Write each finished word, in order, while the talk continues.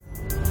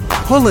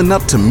Pulling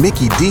up to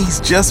Mickey D's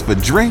just for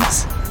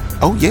drinks?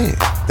 Oh yeah,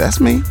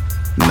 that's me.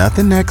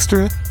 Nothing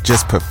extra,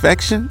 just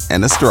perfection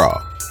and a straw.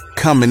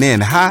 Coming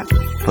in hot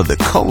for the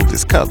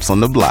coldest cups on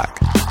the block.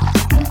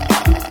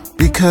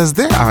 Because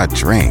there are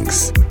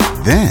drinks.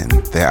 Then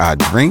there are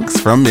drinks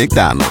from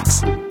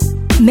McDonald's.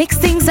 Mix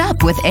things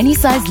up with any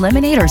size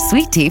lemonade or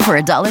sweet tea for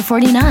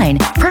 $1.49.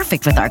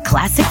 Perfect with our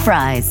classic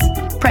fries.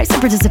 Price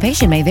and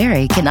participation may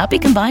vary. Cannot be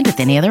combined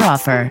with any other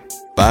offer.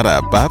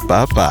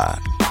 Ba-da-ba-ba-ba.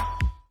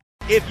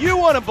 If you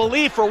want to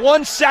believe for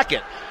 1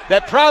 second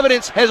that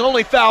Providence has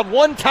only fouled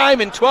one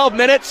time in 12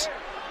 minutes,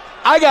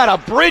 I got a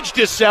bridge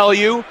to sell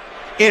you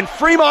in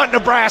Fremont,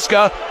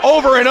 Nebraska,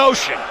 over an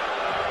ocean.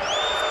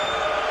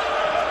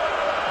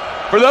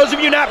 For those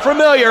of you not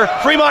familiar,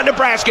 Fremont,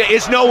 Nebraska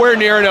is nowhere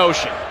near an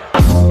ocean.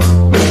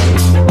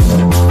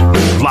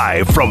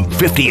 Live from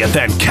 50th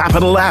and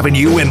Capitol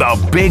Avenue in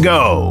the Big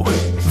O.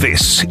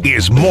 This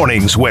is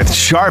Mornings with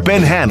Sharp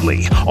and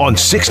Handley on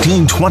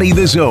 1620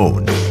 The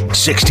Zone,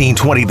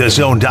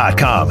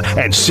 1620thezone.com, and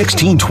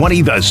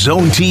 1620 The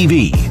Zone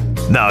TV.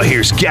 Now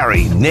here's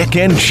Gary, Nick,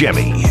 and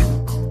Jimmy.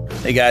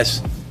 Hey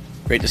guys,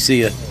 great to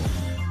see you.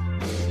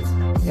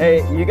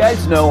 Hey, you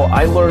guys know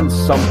I learn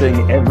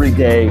something every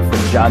day from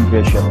John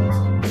Bishop.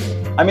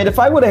 I mean, if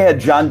I would have had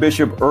John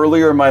Bishop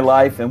earlier in my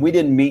life and we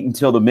didn't meet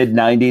until the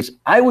mid-90s,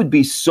 I would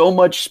be so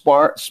much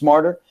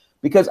smarter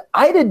because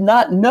I did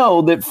not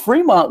know that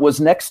Fremont was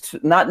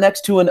not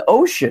next to an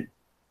ocean.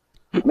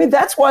 I mean,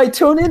 that's why I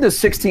tune into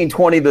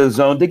 1620 The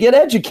Zone to get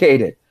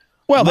educated.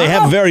 Well, they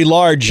have a very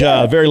large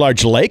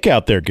lake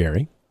out there,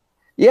 Gary.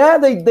 Yeah,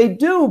 they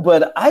do,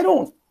 but I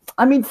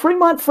mean,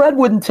 Fremont Fred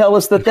wouldn't tell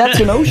us that that's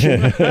an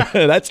ocean.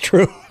 That's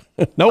true.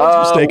 No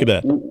one's mistaken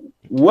that.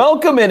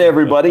 Welcome in,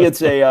 everybody.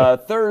 It's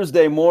a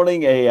Thursday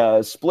morning,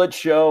 a split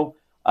show.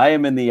 I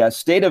am in the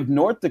state of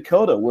North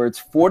Dakota where it's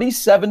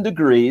 47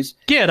 degrees.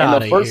 Get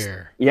out of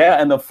here.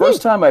 Yeah, and the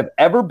first time I've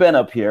ever been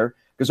up here,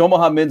 because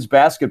Omaha men's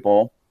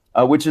basketball,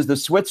 which is the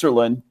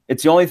Switzerland,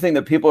 it's the only thing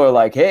that people are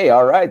like, hey,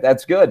 all right,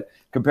 that's good,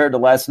 compared to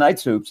last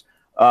night's hoops.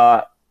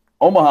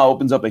 Omaha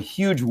opens up a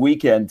huge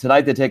weekend.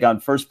 Tonight they take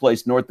on first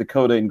place North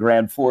Dakota in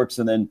Grand Forks,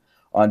 and then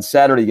on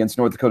Saturday against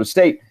North Dakota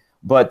State.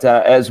 But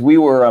as we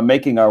were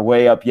making our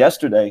way up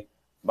yesterday,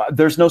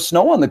 there's no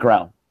snow on the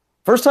ground.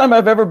 First time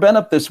I've ever been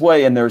up this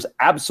way, and there's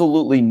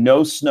absolutely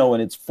no snow,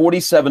 and it's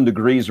 47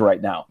 degrees right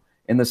now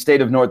in the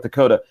state of North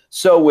Dakota.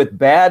 So with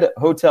bad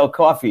hotel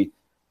coffee,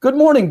 good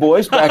morning,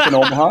 boys, back in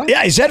Omaha.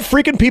 Yeah, is that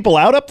freaking people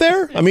out up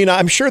there? I mean,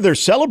 I'm sure they're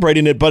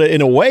celebrating it, but in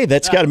a way,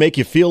 that's got to make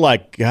you feel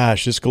like,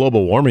 gosh, this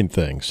global warming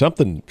thing,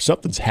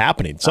 something's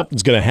happening.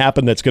 Something's going to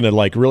happen that's going to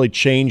like really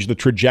change the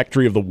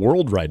trajectory of the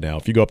world right now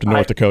if you go up to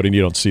North Dakota and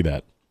you don't see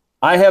that.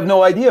 I have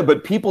no idea,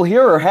 but people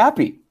here are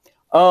happy.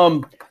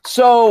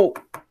 So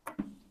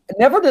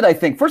never did I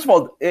think, first of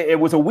all, it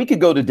was a week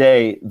ago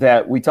today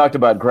that we talked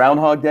about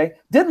Groundhog Day.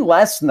 Didn't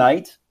last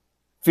night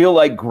feel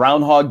like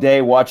Groundhog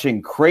Day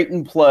watching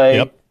Creighton play?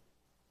 Yep.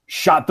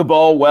 Shot the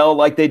ball well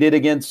like they did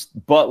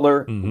against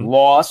Butler,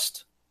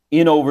 lost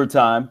in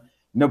overtime.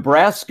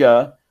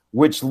 Nebraska,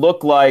 which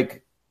looked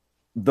like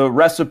the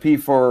recipe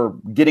for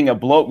getting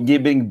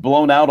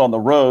blown out on the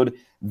road,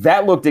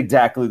 that looked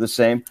exactly the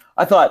same.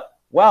 I thought,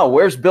 wow,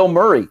 where's Bill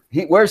Murray?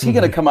 Where's he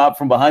going to come out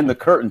from behind the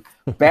curtain?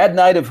 Bad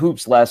night of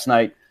hoops last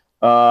night,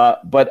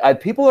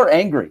 but people are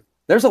angry.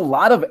 There's a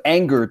lot of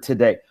anger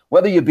today.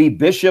 Whether you be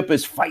Bishop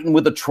is fighting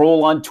with a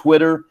troll on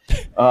Twitter,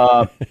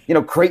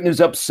 Creighton is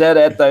upset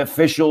at the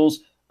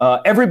officials.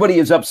 Everybody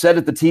is upset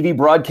at the TV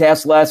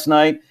broadcast last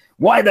night.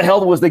 Why the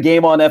hell was the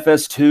game on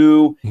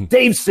FS2?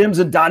 Dave Sims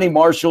and Donnie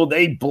Marshall,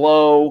 they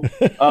blow.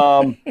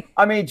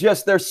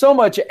 There's so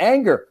much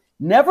anger.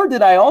 Never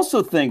did I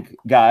also think,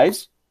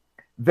 guys,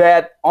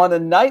 that on a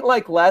night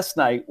like last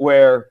night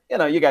where,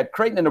 you got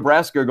Creighton and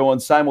Nebraska going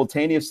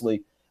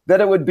simultaneously, that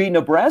it would be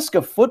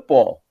Nebraska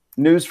football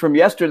news from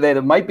yesterday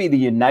that might be the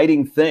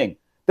uniting thing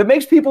that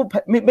makes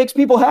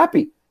people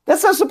happy.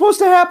 That's not supposed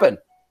to happen.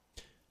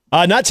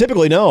 Not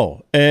typically,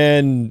 no.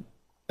 And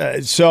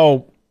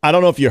so I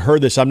don't know if you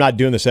heard this. I'm not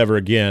doing this ever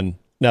again.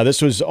 Now,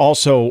 this was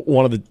also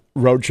one of the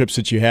road trips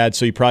that you had,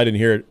 so you probably didn't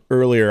hear it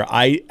earlier.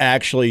 I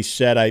actually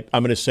said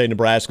I'm going to say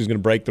Nebraska's going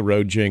to break the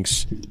road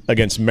jinx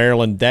against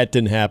Maryland. That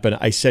didn't happen.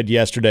 I said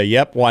yesterday,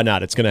 yep, why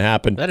not? It's going to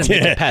happen. That didn't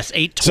make it past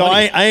 8:20. So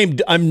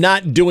I'm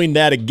not doing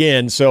that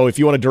again. So if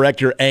you want to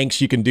direct your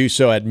angst, you can do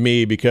so at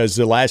me, because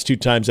the last two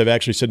times I've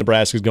actually said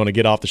Nebraska's going to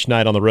get off the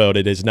schneid on the road,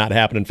 it has not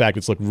happened. In fact,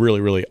 it's looked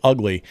really, really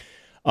ugly.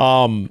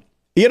 The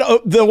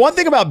one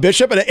thing about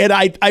Bishop, and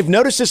I've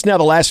noticed this now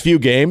the last few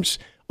games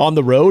on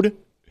the road,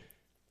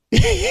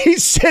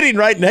 he's sitting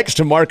right next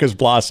to Marcus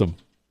Blossom.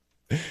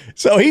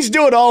 So he's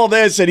doing all of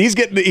this, and he's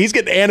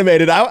getting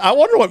animated. I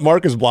wonder what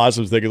Marcus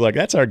Blossom's thinking. Like,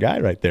 that's our guy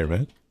right there,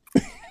 man.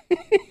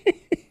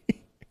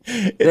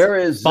 There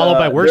is followed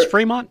by where's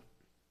Fremont?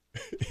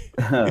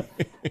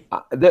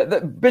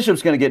 The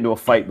Bishop's going to get into a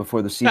fight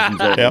before the season's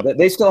over. Yep.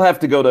 They still have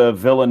to go to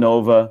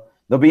Villanova.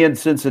 They'll be in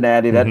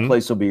Cincinnati. That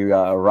place will be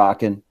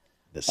rocking.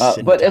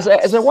 But as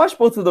I watched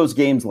both of those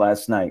games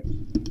last night,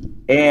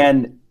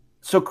 and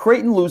so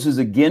Creighton loses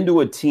again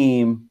to a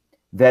team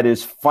that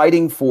is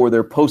fighting for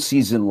their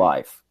postseason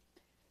life.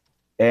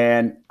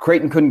 And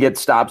Creighton couldn't get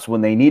stops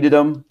when they needed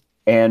them.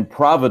 And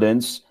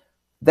Providence,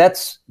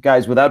 that's,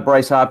 guys, without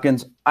Bryce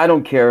Hopkins, I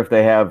don't care if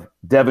they have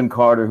Devin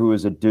Carter, who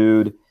is a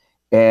dude,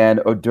 and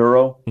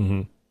Oduro.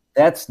 Mm-hmm.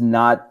 That's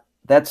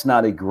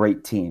not a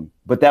great team.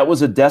 But that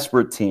was a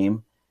desperate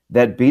team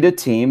that beat a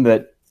team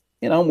that,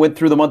 went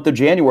through the month of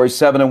January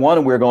 7-1,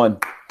 and we were going,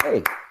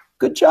 hey,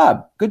 good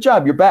job,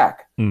 you're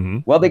back. Mm-hmm.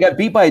 Well, they got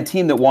beat by a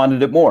team that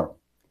wanted it more.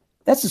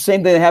 That's the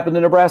same thing that happened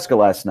in Nebraska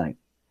last night.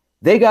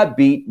 They got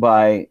beat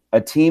by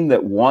a team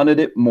that wanted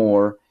it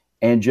more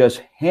and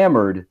just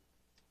hammered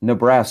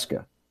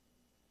Nebraska.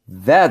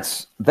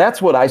 That's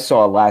what I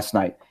saw last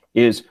night.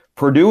 Is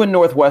Purdue and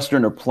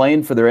Northwestern are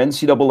playing for their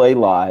NCAA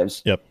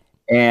lives. Yep.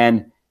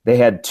 And they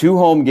had 2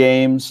 home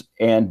games,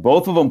 and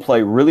both of them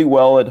play really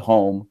well at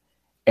home.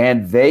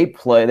 And they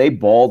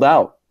balled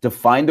out to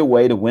find a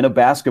way to win a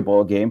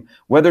basketball game,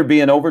 whether it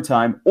be in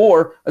overtime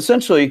or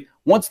essentially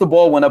once the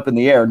ball went up in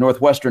the air,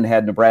 Northwestern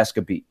had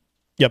Nebraska beat.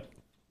 Yep.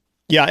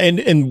 Yeah,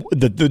 and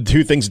the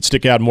two things that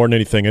stick out more than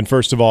anything, and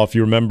first of all, if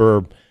you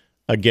remember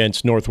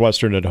against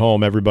Northwestern at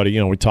home,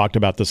 everybody, we talked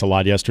about this a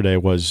lot yesterday,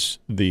 was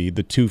the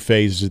 2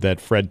 phases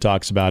that Fred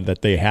talks about,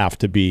 that they have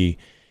to be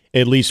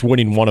at least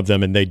winning one of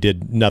them, and they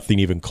did nothing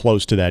even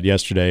close to that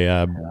yesterday.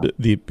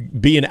 The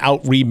being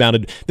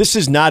out-rebounded. This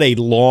is not a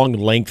long,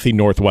 lengthy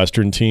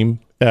Northwestern team.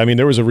 I mean,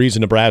 there was a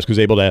reason Nebraska was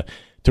able to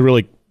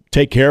really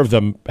take care of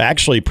them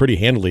actually pretty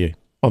handily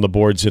on the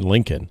boards in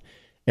Lincoln,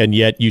 and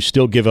yet you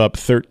still give up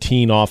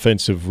 13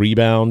 offensive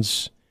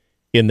rebounds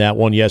in that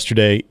one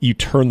yesterday. You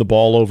turn the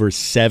ball over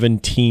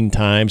 17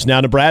 times.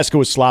 Now, Nebraska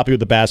was sloppy with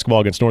the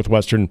basketball against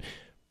Northwestern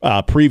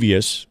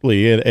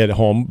previously at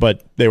home,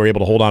 but they were able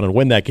to hold on and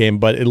win that game.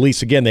 But at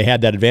least, again, they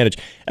had that advantage.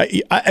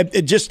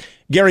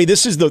 Gary,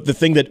 this is the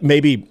thing that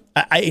maybe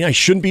I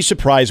shouldn't be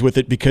surprised with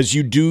it, because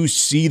you do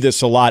see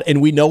this a lot, and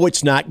we know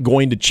it's not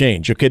going to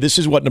change. Okay, this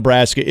is what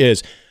Nebraska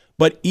is.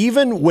 But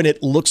even when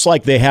it looks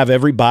like they have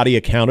everybody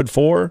accounted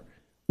for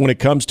when it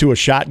comes to a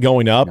shot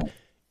going up,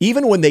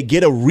 even when they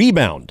get a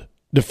rebound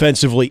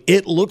defensively,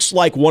 it looks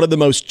like one of the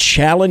most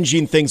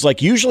challenging things.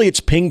 Like, usually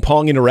it's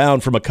ping-ponging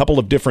around from a couple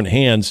of different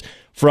hands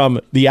from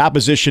the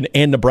opposition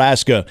and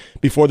Nebraska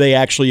before they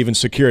actually even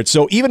secure it.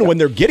 So even when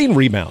they're getting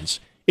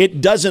rebounds,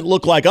 it doesn't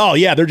look like, oh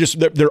yeah,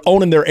 they're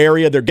owning their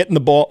area, they're getting the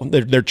ball,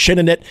 they're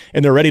chinning it,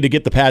 and they're ready to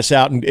get the pass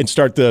out and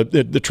start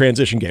the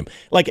transition game.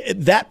 Like,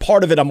 that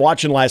part of it I'm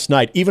watching last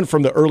night, even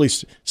from the early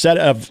set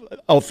of,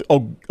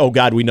 oh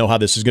God, we know how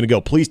this is going to go.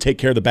 Please take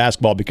care of the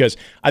basketball, because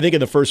I think in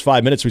the first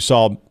 5 minutes we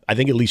saw, I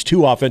think, at least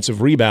 2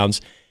 offensive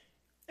rebounds.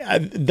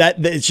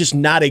 That it's just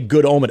not a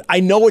good omen. I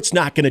know it's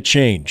not going to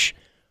change,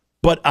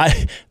 but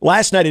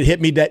last night it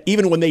hit me that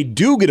even when they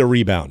do get a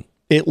rebound,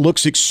 it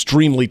looks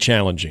extremely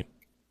challenging.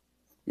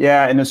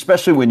 Yeah, and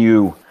especially when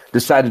you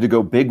decided to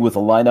go big with a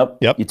lineup.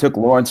 Yep. You took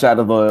Lawrence out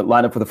of the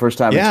lineup for the first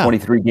time in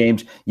 23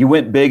 games. You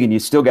went big, and you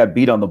still got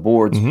beat on the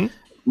boards.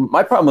 Mm-hmm.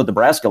 My problem with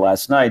Nebraska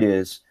last night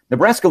is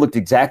Nebraska looked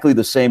exactly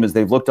the same as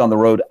they've looked on the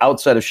road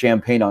outside of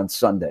Champaign on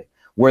Sunday,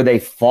 where they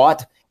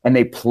fought and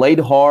they played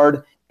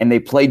hard and they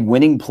played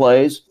winning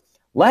plays.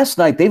 Last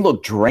night, they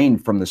looked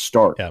drained from the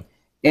start. Yeah.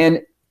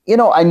 And,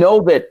 I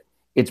know that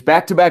it's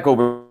back-to-back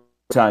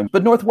overtime,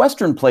 but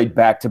Northwestern played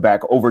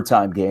back-to-back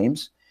overtime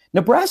games.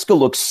 Nebraska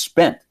looked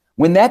spent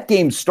when that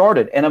game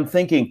started, and I'm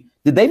thinking,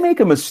 did they make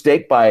a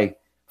mistake by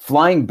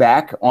flying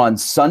back on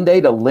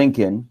Sunday to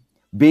Lincoln,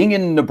 being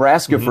in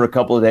Nebraska for a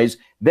couple of days,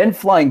 then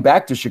flying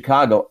back to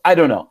Chicago? I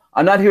don't know.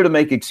 I'm not here to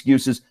make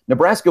excuses.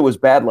 Nebraska was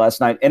bad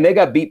last night, and they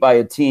got beat by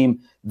a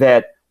team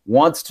that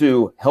wants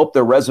to help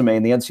their resume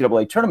in the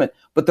NCAA tournament.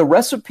 But the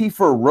recipe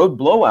for a road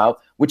blowout,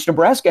 which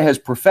Nebraska has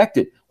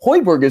perfected,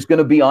 Hoiberg is going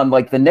to be on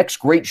like the next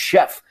great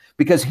chef,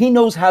 because he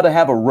knows how to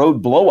have a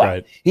road blowout.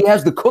 Right. He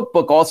has the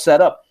cookbook all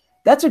set up.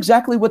 That's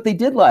exactly what they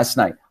did last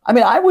night. I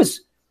mean,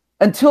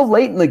 until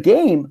late in the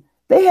game,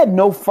 they had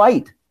no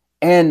fight.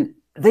 And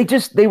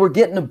they were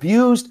getting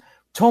abused.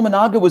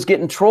 Tominaga was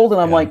getting trolled.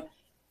 And I'm like,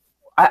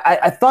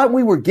 I thought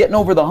we were getting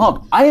over the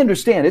hump. I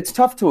understand it's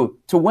tough to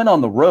win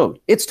on the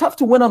road. It's tough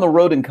to win on the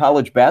road in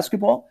college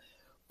basketball.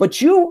 But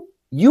you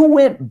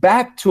went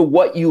back to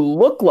what you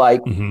look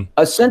like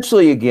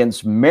essentially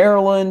against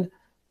Maryland,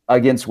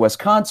 against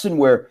Wisconsin,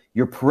 where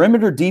your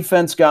perimeter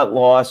defense got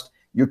lost,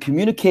 your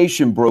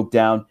communication broke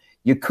down,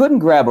 you couldn't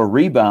grab a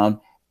rebound,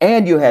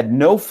 and you had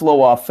no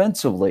flow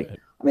offensively.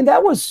 I mean,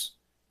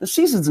 the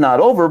season's not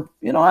over,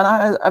 and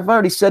I've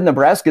already said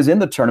Nebraska's in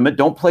the tournament.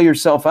 Don't play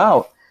yourself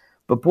out.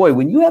 But boy,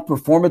 when you have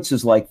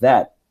performances like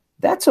that,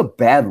 that's a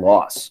bad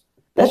loss.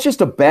 That's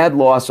just a bad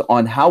loss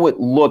on how it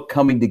looked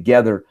coming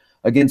together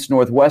against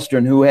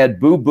Northwestern, who had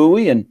Boo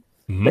Buie, and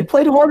they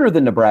played harder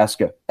than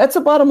Nebraska. That's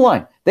the bottom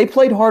line. They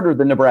played harder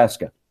than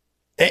Nebraska.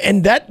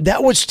 And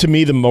that was, to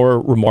me, the more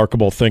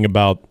remarkable thing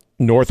about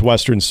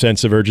Northwestern's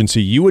sense of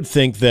urgency. You would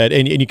think that,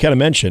 and you kind of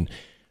mentioned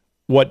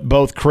what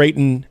both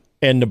Creighton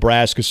and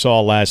Nebraska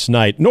saw last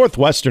night.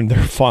 Northwestern,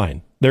 they're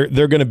fine. They're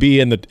going to be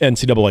in the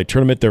NCAA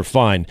tournament. They're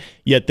fine.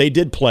 Yet they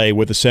did play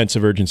with a sense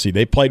of urgency.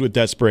 They played with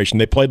desperation.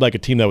 They played like a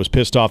team that was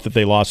pissed off that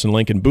they lost in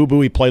Lincoln. Boo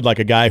Boo, he played like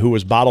a guy who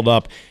was bottled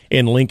up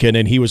in Lincoln,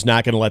 and he was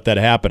not going to let that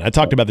happen. I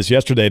talked about this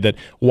yesterday, that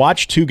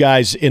watch two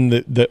guys in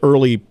the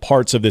early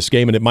parts of this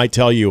game, and it might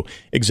tell you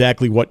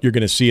exactly what you're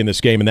going to see in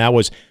this game, and that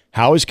was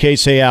how is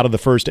Casey out of the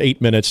first 8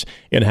 minutes,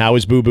 and how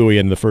is Boo Booey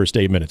in the first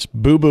 8 minutes.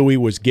 Boo Booey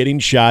was getting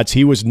shots.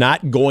 He was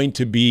not going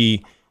to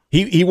be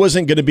he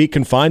wasn't going to be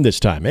confined this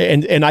time.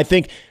 And I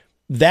think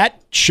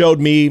that showed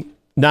me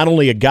not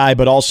only a guy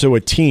but also a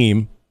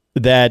team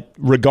that,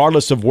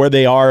 regardless of where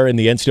they are in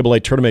the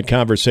NCAA tournament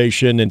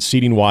conversation and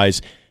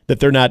seeding-wise, that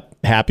they're not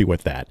happy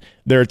with that.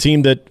 They're a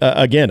team that,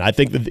 again, I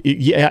think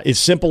that, as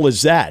simple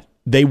as that,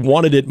 they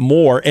wanted it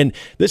more. And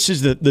this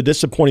is the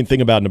disappointing thing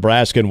about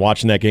Nebraska and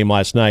watching that game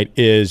last night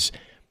is,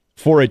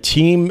 for a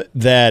team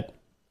that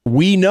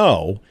we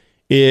know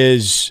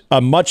is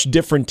a much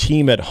different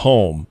team at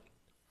home,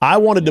 I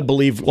wanted to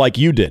believe, like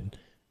you did,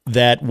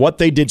 that what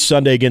they did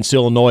Sunday against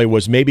Illinois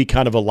was maybe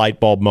kind of a light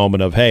bulb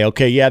moment of, hey,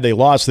 okay, yeah, they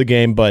lost the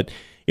game, but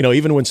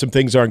even when some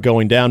things aren't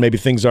going down, maybe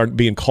things aren't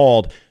being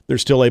called, they're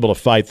still able to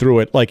fight through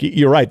it. Like,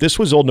 you're right, this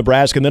was old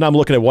Nebraska, and then I'm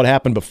looking at what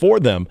happened before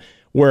them,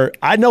 where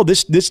I know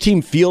this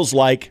team feels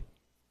like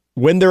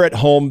when they're at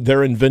home,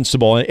 they're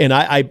invincible. And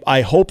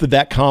I hope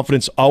that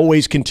confidence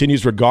always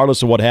continues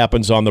regardless of what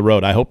happens on the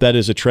road. I hope that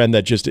is a trend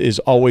that just is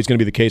always going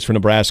to be the case for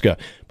Nebraska.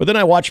 But then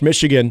I watch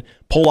Michigan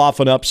pull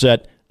off an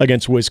upset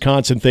against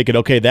Wisconsin, thinking,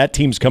 okay, that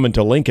team's coming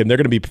to Lincoln. They're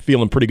going to be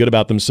feeling pretty good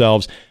about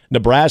themselves.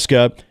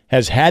 Nebraska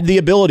has had the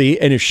ability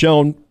and has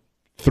shown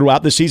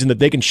throughout the season that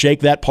they can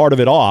shake that part of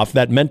it off,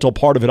 that mental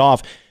part of it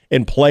off,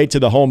 and play to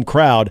the home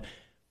crowd.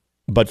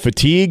 But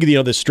fatigue,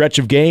 the stretch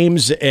of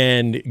games,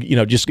 and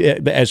just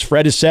as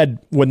Fred has said,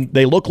 when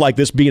they look like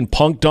this, being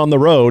punked on the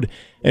road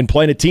and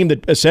playing a team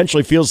that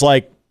essentially feels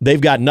like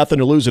they've got nothing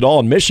to lose at all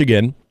in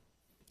Michigan,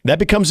 that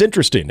becomes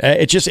interesting.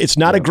 It's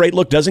not a great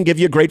look. Doesn't give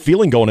you a great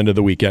feeling going into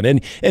the weekend.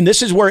 And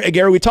this is where,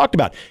 Gary, we talked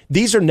about,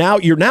 you're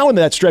now in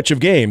that stretch of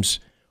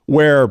games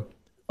where,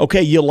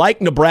 okay, you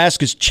like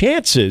Nebraska's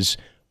chances,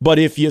 but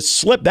if you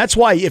slip, that's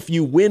why if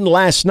you win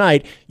last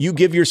night, you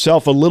give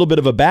yourself a little bit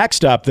of a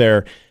backstop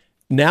there.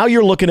 Now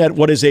you're looking at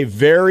what is a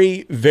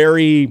very,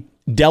 very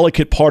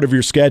delicate part of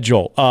your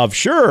schedule of,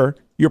 sure,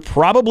 you're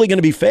probably going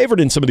to be favored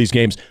in some of these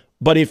games,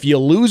 but if you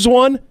lose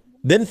one,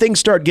 then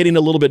things start getting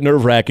a little bit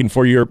nerve-wracking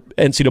for your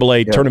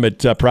NCAA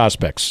tournament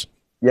prospects.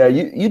 Yeah,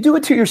 you do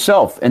it to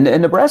yourself, and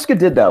Nebraska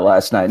did that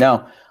last night.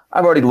 Now,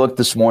 I've already looked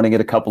this morning at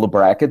a couple of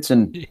brackets,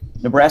 and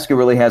Nebraska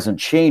really hasn't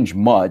changed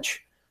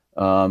much.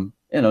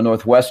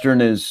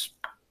 Northwestern's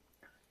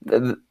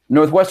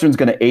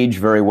going to age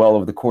very well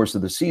over the course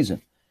of the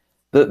season.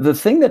 The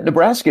thing that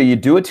Nebraska, you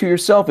do it to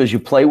yourself, is you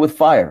play with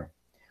fire.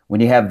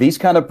 When you have these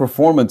kind of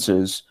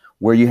performances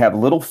where you have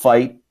little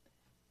fight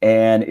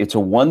and it's a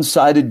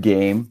one-sided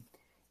game,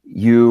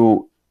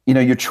 you're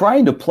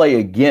trying to play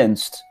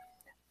against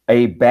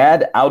a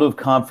bad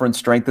out-of-conference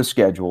strength of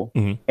schedule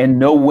and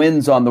no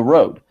wins on the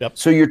road. Yep.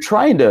 So you're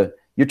trying to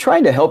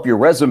help your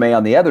resume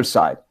on the other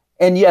side.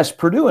 And yes,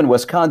 Purdue and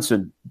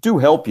Wisconsin do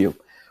help you,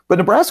 but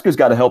Nebraska's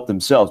got to help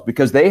themselves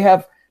because they've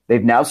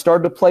now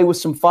started to play with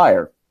some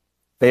fire.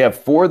 They have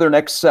 4 of their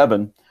next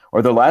 7,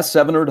 or their last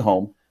 7 are at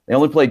home. They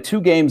only played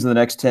 2 games in the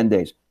next 10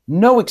 days.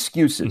 No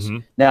excuses.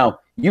 Now,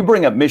 you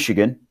bring up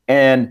Michigan,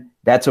 and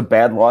that's a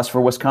bad loss for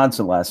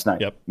Wisconsin last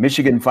night. Yep.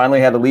 Michigan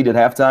finally had a lead at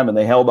halftime, and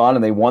they held on,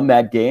 and they won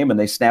that game, and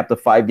they snapped a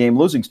 5-game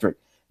losing streak.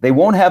 They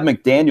won't have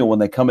McDaniel when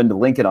they come into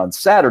Lincoln on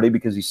Saturday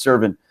because he's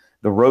serving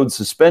the road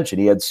suspension.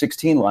 He had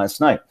 16 last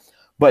night.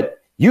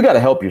 But you got to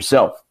help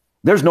yourself.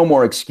 There's no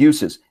more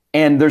excuses,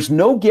 and there's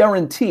no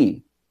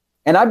guarantee.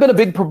 And I've been a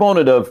big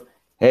proponent of,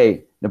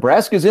 hey,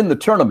 Nebraska's in the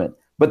tournament,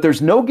 but there's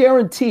no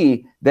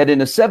guarantee that in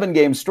a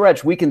 7-game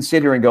stretch we can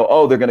sit here and go,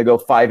 oh, they're going to go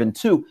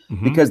 5-2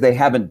 because they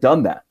haven't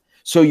done that.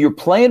 So you're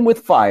playing with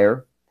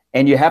fire,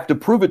 and you have to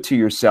prove it to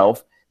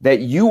yourself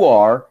that you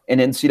are an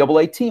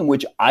NCAA team,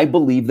 which I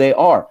believe they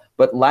are.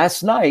 But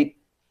last night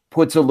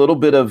puts a little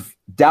bit of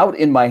doubt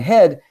in my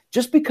head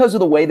just because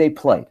of the way they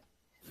played.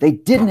 They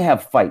didn't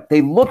have fight.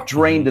 They looked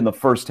drained in the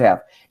first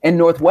half, and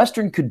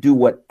Northwestern could do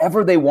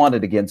whatever they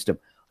wanted against them.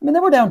 I mean, they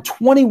were down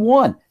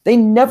 21. They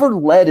never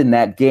led in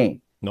that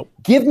game. Nope.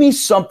 Give me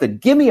something.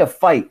 Give me a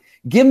fight.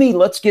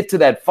 Let's get to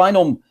that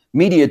final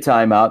media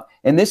timeout,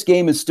 and this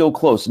game is still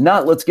close.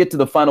 Not let's get to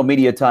the final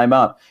media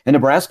timeout, and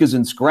Nebraska's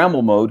in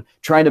scramble mode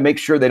trying to make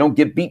sure they don't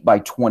get beat by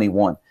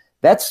 21.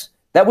 That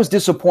was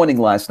disappointing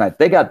last night.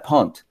 They got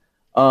punked.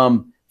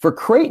 For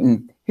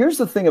Creighton, here's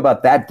the thing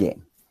about that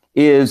game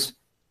is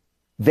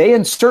they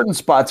in certain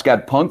spots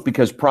got punked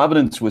because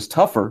Providence was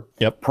tougher.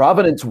 Yep.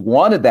 Providence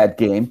wanted that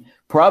game.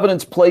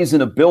 Providence plays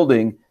in a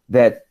building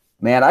that,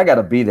 man, I got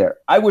to be there.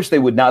 I wish they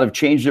would not have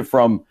changed it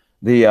from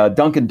the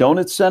Dunkin'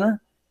 Donuts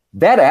Center.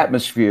 That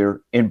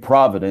atmosphere in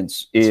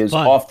Providence is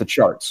off the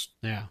charts.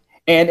 Yeah.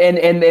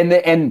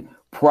 And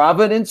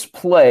Providence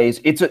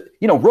plays.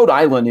 Rhode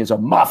Island is a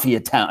mafia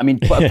town. I mean,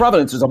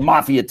 Providence is a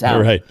mafia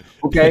town. Right.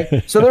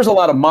 Okay. So there's a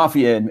lot of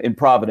mafia in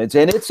Providence,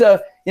 and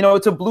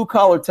it's a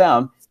blue-collar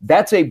town.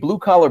 That's a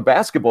blue-collar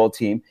basketball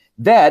team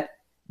that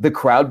the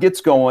crowd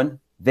gets going.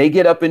 They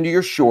get up into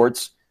your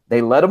shorts.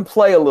 They let them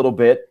play a little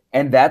bit,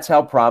 and that's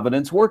how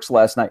Providence works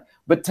last night.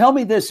 But tell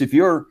me this, if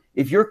you're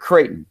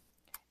Creighton,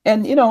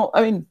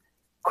 and,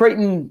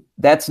 Creighton,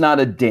 that's not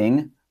a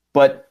ding,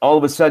 but all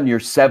of a sudden you're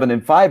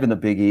 7-5 in the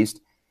Big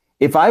East.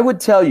 If I would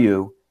tell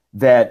you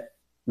that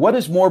what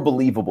is more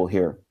believable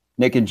here,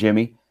 Nick and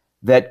Jimmy,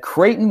 that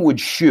Creighton would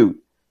shoot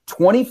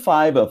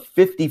 25 of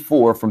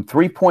 54 from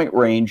three-point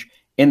range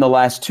in the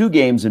last two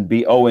games and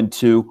be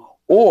 0-2,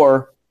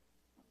 or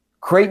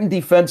Creighton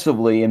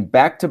defensively in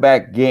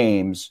back-to-back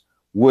games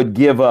would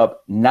give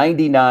up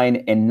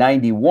 99 and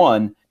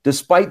 91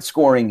 despite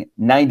scoring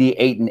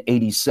 98 and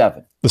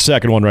 87. The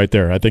second one right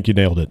there. I think you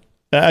nailed it.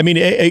 I mean,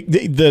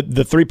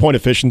 the three-point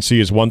efficiency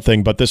is one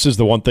thing, but this is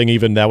the one thing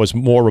even that was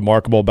more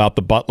remarkable about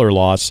the Butler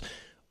loss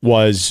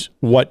was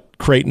what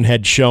Creighton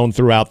had shown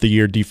throughout the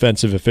year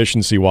defensive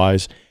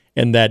efficiency-wise,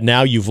 and that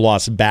now you've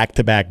lost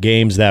back-to-back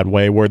games that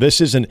way, where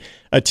this isn't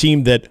a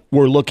team that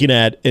we're looking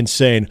at and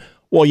saying,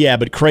 well, yeah,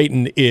 but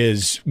Creighton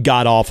is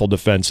god-awful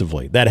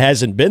defensively. That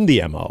hasn't been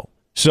the MO.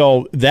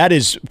 So that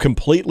is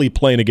completely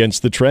playing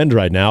against the trend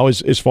right now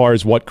as far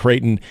as what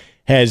Creighton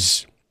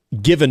has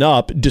given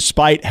up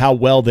despite how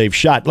well they've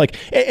shot.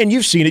 And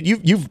you've seen it.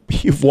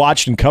 You've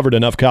watched and covered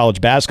enough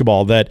college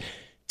basketball that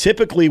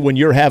typically when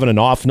you're having an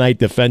off night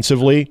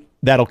defensively,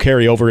 that'll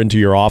carry over into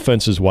your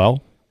offense as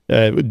well.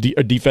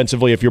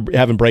 Defensively, if you're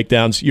having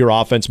breakdowns, your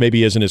offense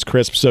maybe isn't as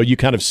crisp. So you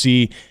kind of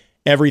see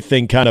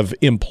everything kind of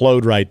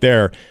implode right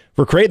there.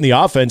 For Creighton, the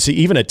offense,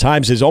 even at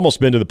times, has almost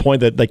been to the point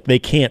that they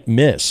can't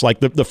miss. Like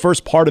the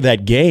first part of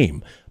that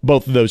game,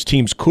 both of those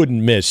teams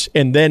couldn't miss.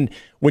 And then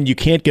when you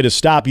can't get a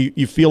stop,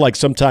 you feel like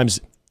sometimes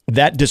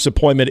that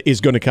disappointment is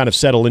going to kind of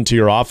settle into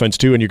your offense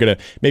too, and you're going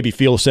to maybe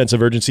feel a sense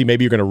of urgency.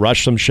 Maybe you're going to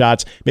rush some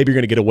shots. Maybe you're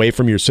going to get away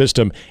from your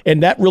system.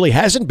 And that really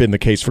hasn't been the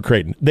case for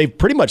Creighton. They've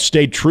pretty much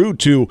stayed true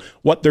to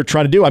what they're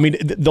trying to do. I mean,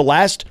 the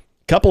last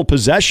couple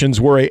possessions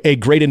were a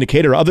great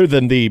indicator, other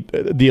than the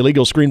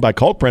illegal screen by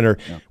Kalkbrenner.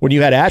 Yeah. When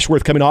you had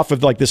Ashworth coming off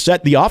of the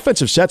set, the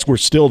offensive sets were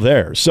still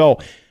there. So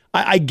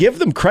I give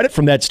them credit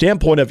from that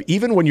standpoint of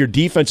even when your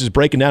defense is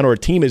breaking down or a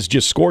team is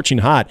just scorching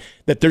hot,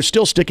 that they're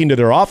still sticking to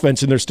their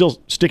offense and they're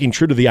still sticking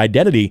true to the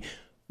identity.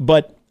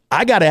 But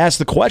I got to ask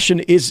the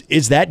question,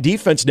 is that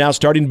defense now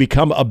starting to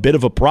become a bit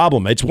of a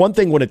problem? It's one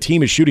thing when a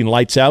team is shooting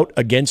lights out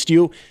against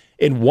you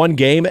in one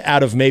game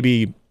out of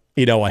maybe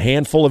a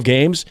handful of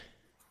games,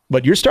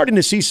 but you're starting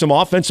to see some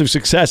offensive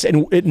success.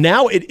 And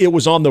it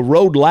was on the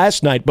road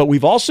last night, but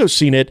we've also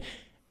seen it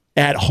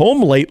at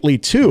home lately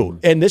too.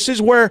 And this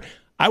is where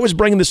I was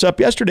bringing this up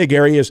yesterday,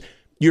 Gary, is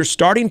you're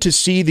starting to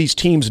see these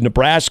teams,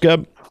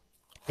 Nebraska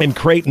and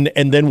Creighton,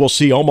 and then we'll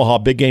see Omaha,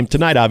 big game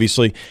tonight,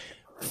 obviously,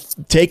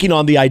 taking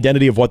on the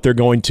identity of what they're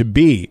going to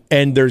be.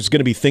 And there's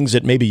going to be things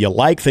that maybe you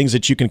like, things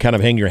that you can kind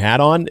of hang your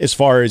hat on as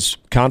far as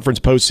conference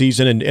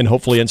postseason and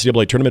hopefully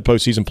NCAA tournament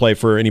postseason play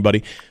for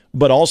anybody.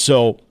 But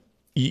also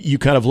you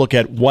kind of look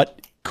at what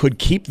could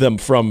keep them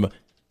from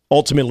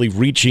ultimately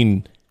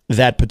reaching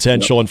that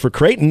potential. Yep. And for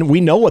Creighton,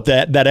 we know what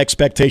that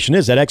expectation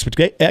is. That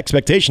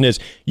expectation is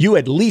you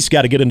at least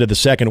got to get into the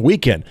second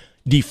weekend.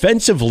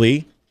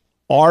 Defensively,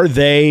 are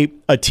they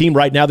a team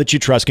right now that you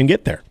trust can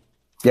get there?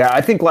 Yeah, I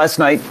think last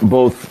night,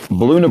 both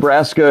Blue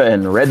Nebraska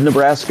and Red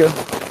Nebraska,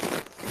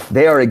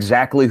 they are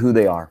exactly who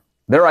they are.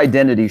 Their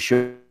identity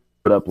showed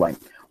up like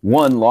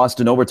one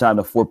lost in overtime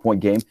a 4-point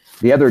game.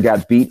 The other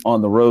got beat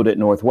on the road at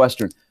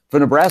Northwestern. For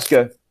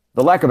Nebraska,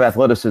 the lack of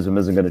athleticism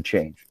isn't going to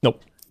change.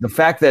 Nope. The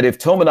fact that if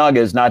Tominaga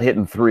is not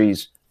hitting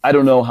threes, I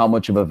don't know how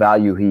much of a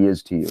value he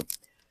is to you.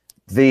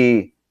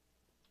 The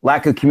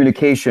lack of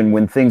communication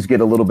when things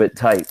get a little bit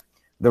tight.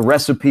 The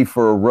recipe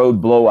for a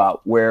road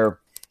blowout where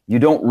you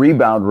don't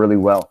rebound really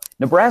well.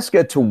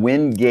 Nebraska, to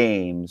win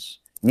games,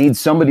 needs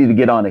somebody to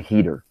get on a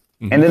heater.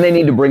 Mm-hmm. And then they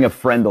need to bring a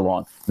friend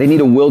along. They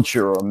need a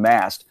Wiltshire or a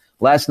Mast.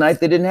 Last night,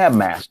 they didn't have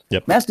Mast.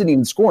 Yep. Mast didn't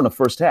even score in the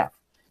first half.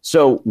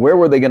 So where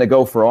were they going to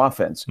go for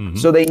offense? Mm-hmm.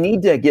 So they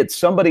need to get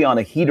somebody on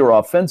a heater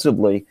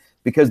offensively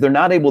because they're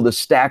not able to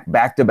stack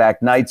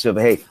back-to-back nights of,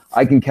 hey,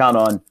 I can count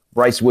on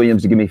Bryce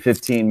Williams to give me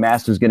 15,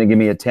 Mast is going to give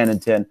me a 10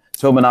 and 10,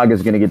 Tominaga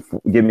is going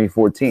to give me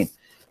 14.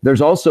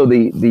 There's also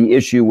the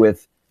issue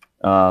with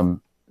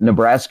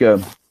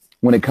Nebraska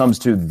when it comes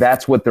to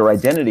that's what their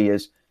identity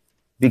is.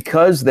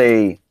 Because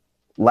they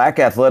lack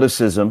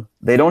athleticism,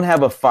 they don't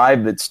have a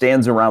 5 that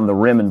stands around the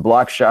rim and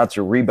blocks shots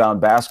or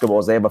rebound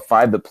basketballs. They have a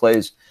 5 that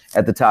plays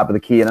at the top of the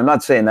key. And I'm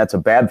not saying that's a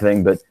bad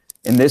thing, but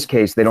in this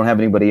case, they don't have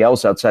anybody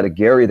else outside of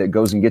Gary that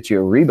goes and gets you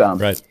a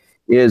rebound. Right.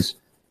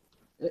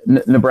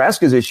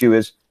 Nebraska's issue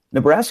is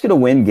Nebraska to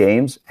win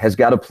games has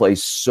got to play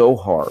so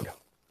hard.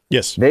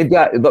 Yes. They've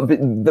got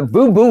the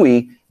Boo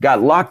Buie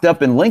got locked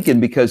up in Lincoln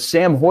because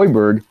Sam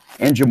Hoiberg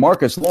and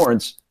Jamarcus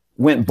Lawrence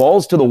went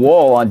balls to the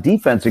wall on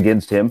defense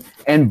against him,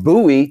 and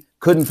Buie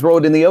couldn't throw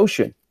it in the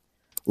ocean.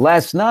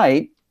 Last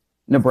night,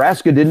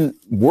 Nebraska didn't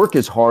work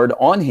as hard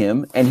on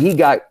him, and he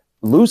got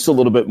loose a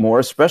little bit more,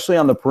 especially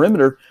on the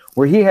perimeter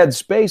where he had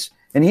space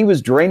and he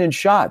was draining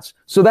shots.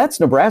 So that's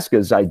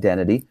Nebraska's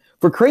identity.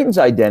 for Creighton's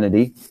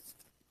identity,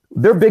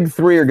 their big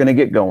three are going to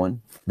get going.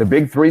 The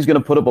big three is going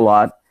to put up a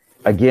lot.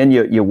 Again,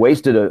 you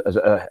wasted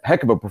a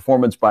heck of a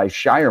performance by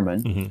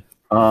Shireman.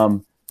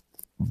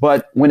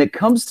 But when it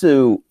comes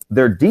to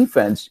their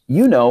defense,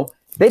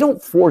 they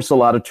don't force a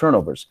lot of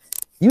turnovers.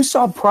 You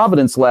saw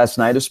Providence last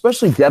night,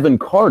 especially Devin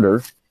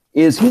Carter,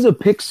 he's a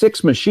pick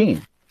six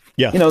machine.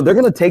 Yeah. They're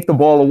going to take the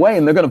ball away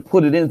and they're going to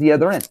put it in at the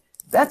other end.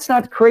 That's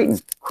not Creighton.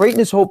 Creighton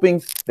is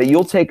hoping that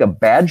you'll take a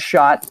bad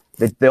shot,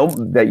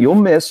 that you'll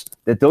miss,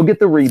 that they'll get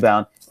the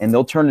rebound, and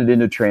they'll turn it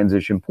into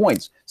transition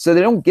points. So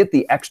they don't get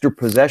the extra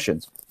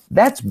possessions.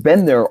 That's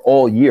been there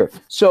all year.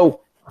 So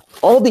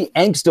all the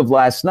angst of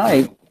last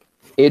night,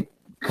 it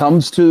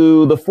comes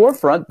to the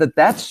forefront that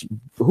that's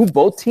who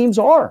both teams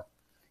are.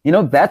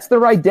 That's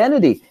their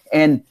identity.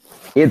 And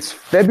it's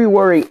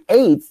February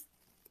 8th.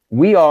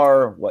 We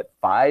are,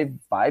 5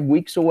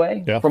 weeks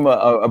away from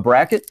a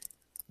bracket?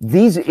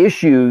 These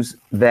issues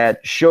that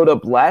showed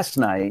up last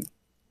night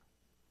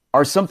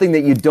are something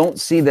that you don't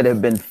see that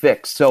have been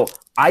fixed. So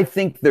I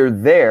think they're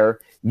there.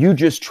 You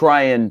just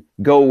try and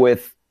go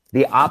with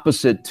the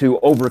opposite to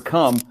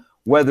overcome,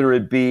 whether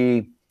it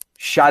be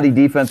shoddy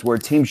defense where a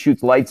team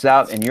shoots lights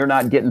out and you're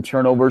not getting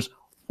turnovers,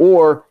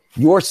 or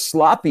you're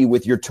sloppy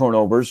with your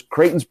turnovers.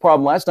 Creighton's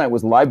problem last night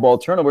was live ball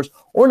turnovers,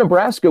 or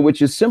Nebraska,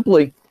 which is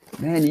simply,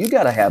 man, you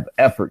got to have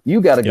effort.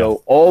 You got to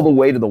go all the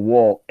way to the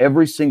wall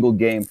every single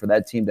game for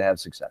that team to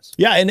have success.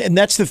 Yeah, and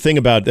that's the thing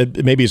about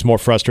maybe is more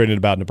frustrating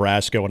about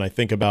Nebraska when I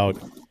think about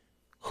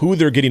who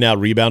they're getting out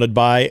rebounded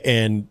by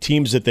and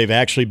teams that they've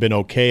actually been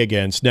okay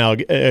against. Now,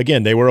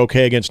 again, they were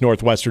okay against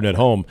Northwestern at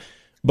home,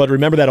 but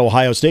remember that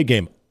Ohio State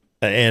game,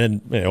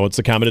 and it's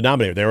the common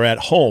denominator. They were at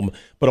home,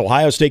 but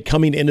Ohio State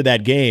coming into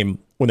that game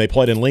when they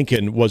played in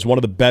Lincoln was one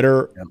of the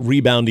better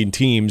rebounding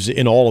teams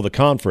in all of the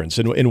conference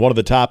and in one of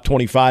the top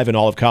 25 in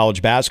all of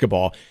college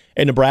basketball,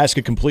 and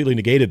Nebraska completely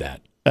negated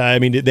that. I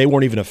mean, they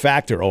weren't even a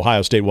factor.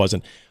 Ohio State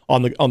wasn't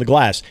on the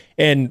glass.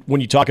 And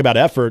when you talk about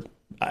effort,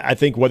 I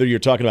think whether you're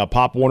talking about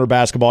Pop Warner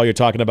basketball, you're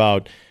talking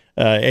about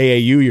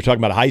AAU, you're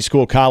talking about high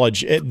school,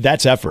 college,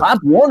 that's effort. Pop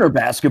Warner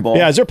basketball?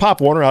 Yeah, is there Pop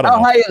Warner? I don't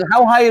know.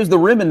 How high is the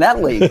rim in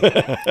that league?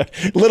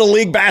 Little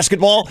league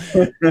basketball.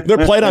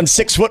 They're playing on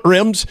 6-foot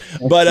rims.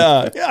 But,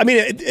 I mean,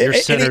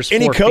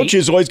 any coach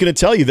is always going to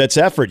tell you that's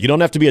effort. You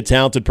don't have to be a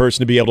talented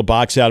person to be able to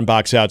box out and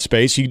box out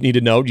space. You need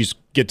to know, just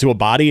get to a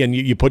body and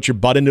you put your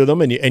butt into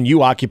them and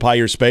you occupy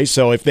your space.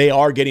 So if they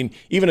are getting,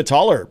 even a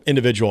taller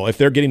individual, if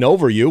they're getting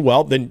over you,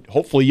 well, then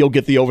hopefully you'll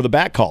get the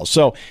over-the-back call.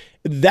 So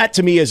that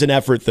to me is an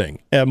effort thing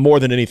more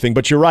than anything.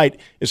 But you're right,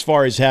 as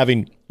far as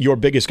having your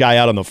biggest guy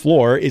out on the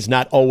floor is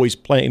not always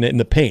playing in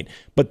the paint.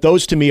 But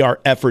those to me are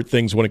effort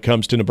things when it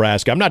comes to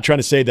Nebraska. I'm not trying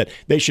to say that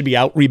they should be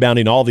out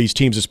rebounding all these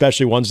teams,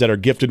 especially ones that are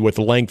gifted with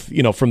length,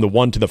 from the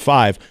 1 to the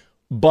 5.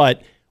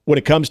 But when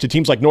it comes to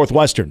teams like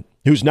Northwestern,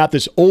 who's not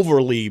this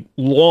overly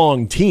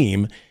long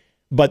team,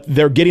 but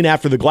they're getting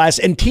after the glass.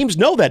 And teams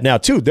know that now,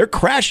 too. They're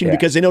crashing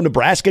because they know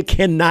Nebraska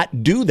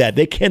cannot do that.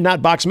 They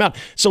cannot box them out.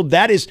 So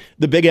that is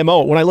the big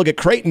MO. When I look at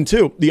Creighton,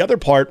 too, the other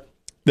part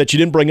that you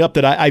didn't bring up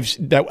that I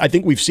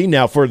think we've seen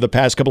now for the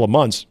past couple of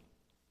months,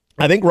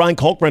 I think Ryan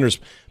Kalkbrenner's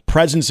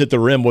presence at the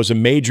rim was a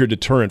major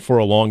deterrent for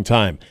a long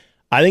time.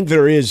 I think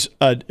there's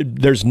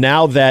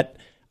now that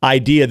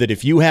idea that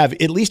if you have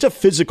at least a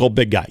physical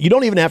big guy, you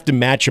don't even have to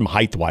match him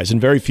height-wise,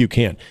 and very few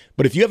can,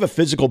 but if you have a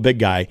physical big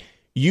guy,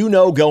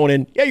 going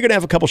in, you're going to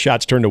have a couple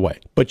shots turned away,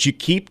 but you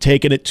keep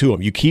taking it to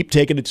him. You keep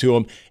taking it to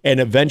him, and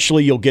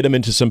eventually you'll get him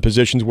into some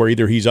positions where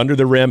either he's under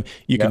the rim,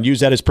 you can use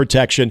that as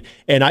protection,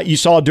 and you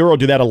saw Oduro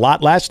do that a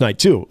lot last night,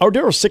 too.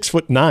 Oduro's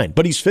 6'9",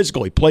 but he's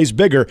physical. He plays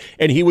bigger,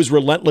 and he was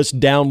relentless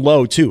down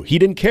low, too. He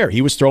didn't care.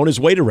 He was throwing his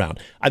weight around.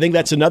 I think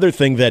that's another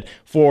thing that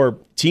for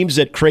teams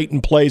that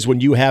Creighton plays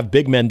when you have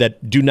big men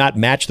that do not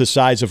match the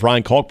size of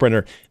Ryan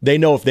Kalkbrenner, they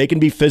know if they can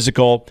be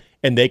physical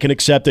and they can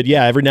accept that,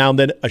 every now and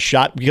then a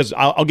shot, because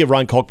I'll give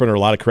Ryan Kalkbrenner a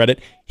lot of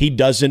credit. He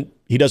doesn't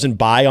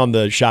buy on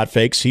the shot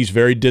fakes. He's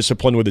very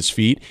disciplined with his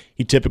feet.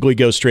 He typically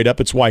goes straight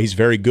up. It's why he's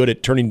very good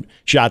at turning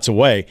shots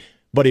away.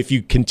 But if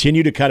you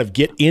continue to kind of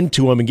get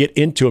into him,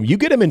 you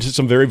get him into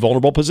some very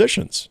vulnerable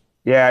positions.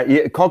 Yeah,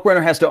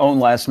 Kalkbrenner has to own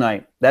last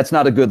night. That's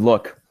not a good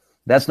look.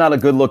 That's not a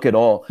good look at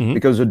all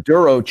because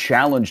Oduro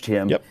challenged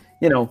him. Yep.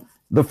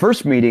 The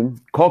first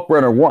meeting,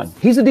 Kalkbrenner won.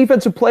 He's a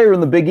defensive player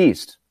in the Big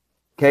East.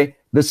 Okay.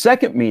 The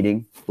second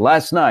meeting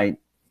last night,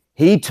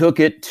 he took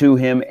it to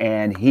him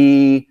and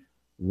he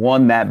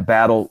won that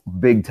battle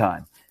big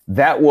time.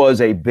 That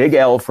was a big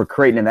L for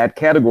Creighton in that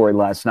category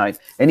last night.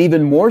 And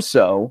even more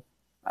so,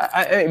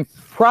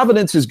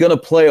 Providence is going to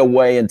play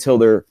away until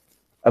they're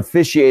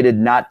officiated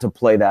not to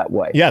play that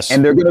way. Yes.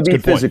 And they're going to be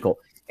physical.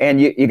 And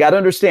you got to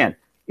understand,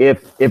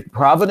 if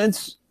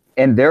Providence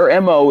and their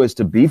MO is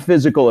to be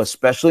physical,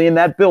 especially in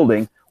that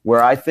building,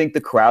 where I think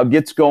the crowd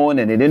gets going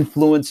and it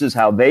influences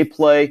how they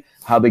play,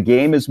 how the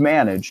game is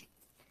managed,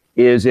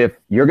 is if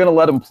you're going to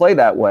let them play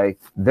that way,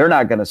 they're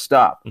not going to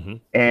stop.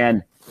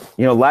 And,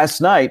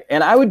 last night,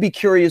 and I would be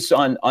curious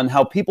on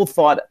how people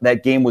thought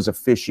that game was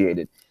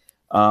officiated.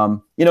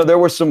 There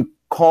were some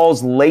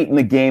calls late in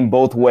the game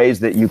both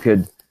ways that you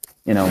could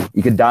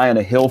you could die on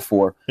a hill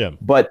for. Yeah.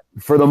 But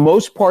for the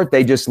most part,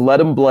 they just let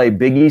them play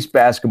Big East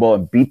basketball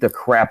and beat the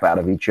crap out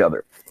of each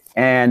other.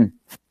 And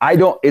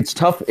it's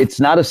tough. It's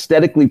not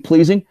aesthetically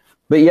pleasing,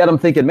 but yet I'm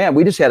thinking, man,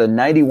 we just had a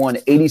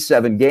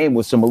 91-87 game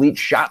with some elite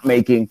shot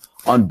making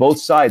on both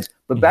sides.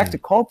 But back to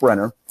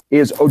Kalkbrenner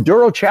is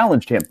Oduro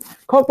challenged him.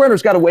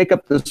 Kalkbrenner's got to wake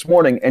up this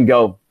morning and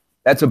go,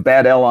 that's a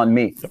bad L on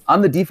me.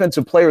 I'm the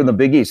defensive player in the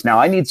Big East. Now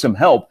I need some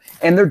help.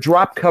 And their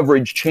drop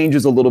coverage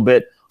changes a little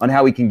bit on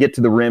how he can get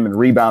to the rim and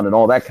rebound and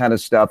all that kind of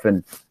stuff.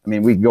 And I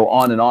mean, we can go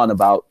on and on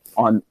about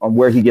on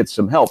where he gets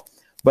some help.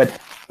 But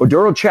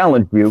Oduro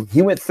challenged you.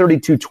 He went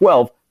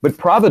 32-12, but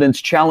Providence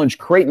challenged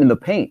Creighton in the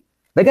paint.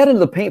 They got into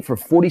the paint for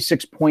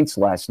 46 points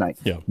last night.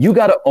 Yeah. You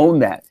got to own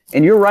that.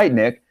 And you're right,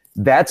 Nick.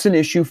 That's an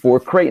issue for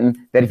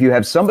Creighton, that if you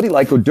have somebody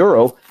like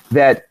Oduro,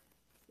 that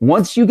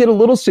once you get a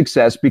little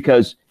success,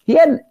 because he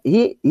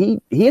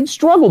had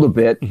struggled a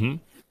bit,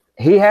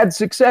 he had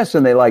success,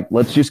 and they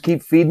let's just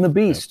keep feeding the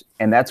beast.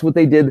 And that's what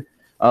they did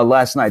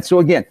last night. So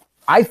again,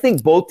 I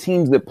think both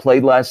teams that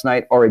played last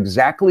night are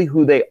exactly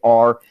who they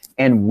are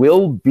and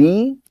will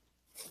be.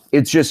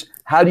 It's just,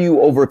 how do you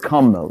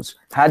overcome those?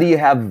 How do you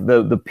have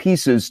the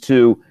pieces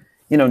to,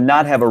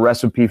 not have a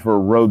recipe for a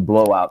road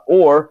blowout?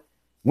 Or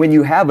when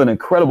you have an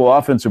incredible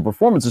offensive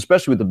performance,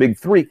 especially with the big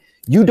three,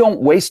 you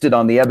don't waste it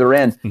on the other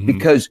end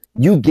because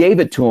you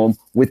gave it to them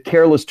with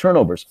careless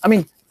turnovers. I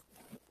mean,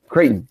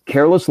 Creighton,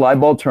 careless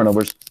live ball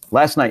turnovers.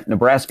 Last night,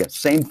 Nebraska,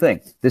 same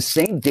thing. The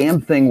same damn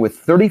thing with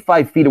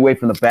 35 feet away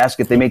from the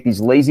basket. They make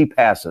these lazy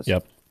passes.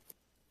 Yep.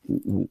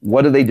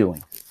 What are they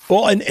doing?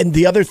 Well, and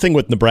the other thing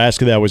with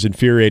Nebraska that was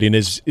infuriating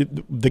is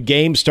the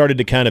game started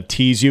to kind of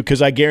tease you,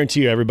 because I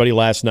guarantee you everybody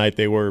last night,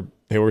 they were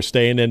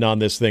staying in on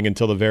this thing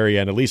until the very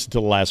end, at least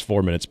until the last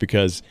 4 minutes,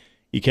 because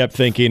you kept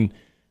thinking,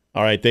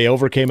 all right, they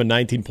overcame a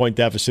 19-point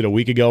deficit a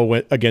week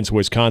ago against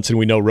Wisconsin.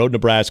 We know road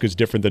Nebraska is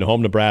different than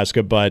home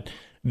Nebraska, but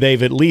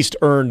they've at least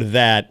earned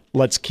that.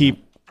 Let's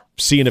keep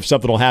seeing if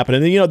something will happen.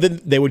 And then,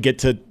 then they would get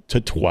to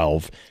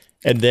 12,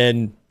 and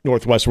then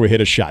Northwestern would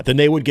hit a shot. Then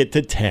they would get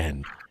to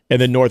 10,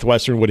 and then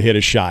Northwestern would hit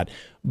a shot.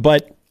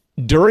 But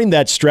during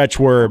that stretch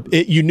where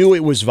you knew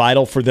it was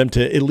vital for them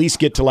to at least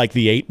get to like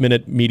the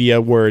 8-minute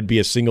media where it'd be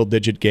a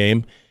single-digit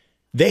game,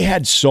 they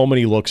had so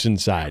many looks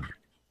inside.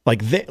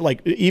 Even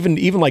like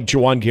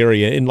Juwan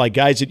Gary and like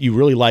guys that you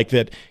really like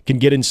that can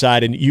get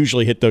inside and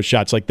usually hit those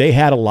shots. Like, they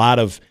had a lot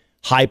of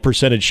high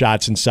percentage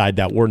shots inside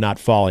that were not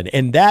falling.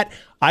 And that,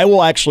 I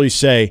will actually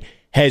say,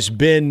 has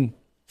been,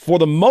 for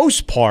the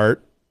most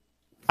part,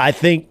 I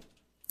think,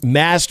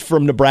 masked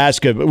from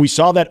Nebraska. But we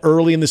saw that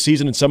early in the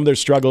season in some of their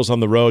struggles on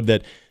the road,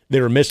 that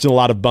they were missing a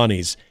lot of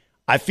bunnies.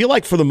 I feel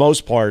like for the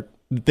most part,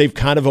 they've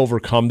kind of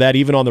overcome that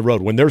even on the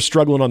road. When they're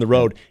struggling on the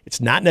road,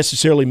 it's not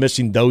necessarily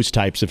missing those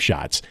types of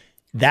shots.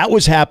 That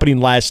was happening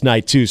last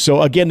night, too.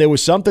 So, again, there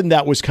was something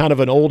that was kind of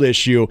an old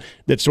issue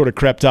that sort of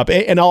crept up.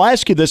 And I'll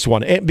ask you this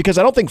one, because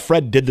I don't think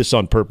Fred did this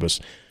on purpose.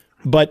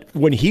 But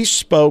when he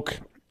spoke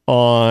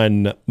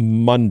on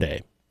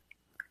Monday,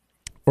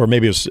 or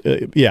maybe it was,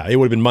 it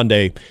would have been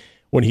Monday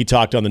when he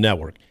talked on the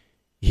network,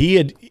 he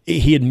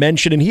had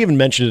mentioned, and he even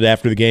mentioned it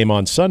after the game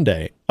on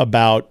Sunday,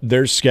 about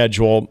their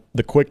schedule,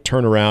 the quick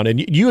turnaround.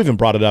 And you even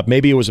brought it up.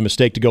 Maybe it was a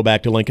mistake to go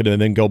back to Lincoln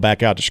and then go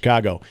back out to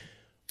Chicago.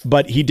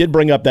 But he did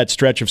bring up that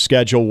stretch of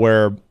schedule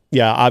where,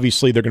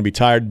 obviously they're going to be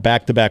tired,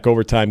 back-to-back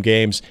overtime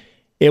games.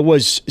 It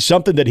was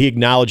something that he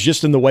acknowledged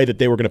just in the way that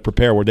they were going to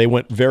prepare, where they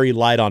went very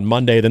light on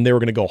Monday, then they were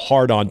going to go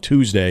hard on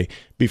Tuesday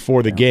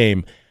before the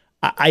game.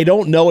 I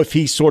don't know if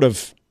he sort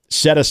of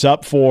set us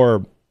up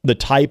for the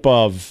type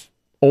of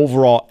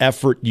overall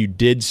effort you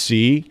did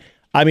see.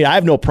 I mean, I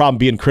have no problem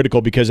being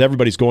critical because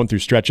everybody's going through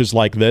stretches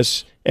like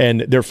this,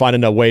 and they're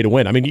finding a way to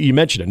win. I mean, you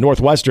mentioned it.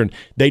 Northwestern,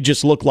 they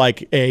just look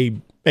like a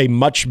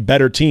much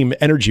better team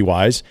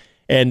energy-wise,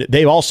 and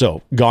they've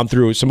also gone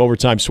through some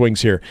overtime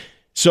swings here.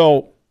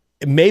 So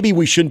maybe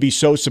we shouldn't be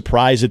so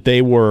surprised that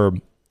they were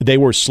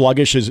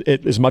sluggish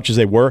as much as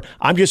they were.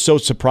 I'm just so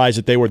surprised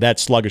that they were that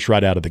sluggish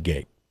right out of the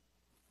gate.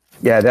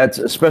 Yeah, that's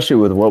especially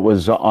with what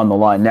was on the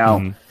line.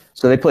 Now,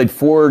 so they played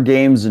 4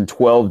 games in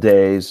 12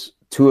 days.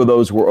 2 of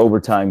those were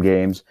overtime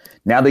games.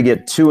 Now they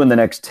get 2 in the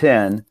next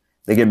 10.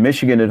 They get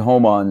Michigan at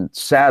home on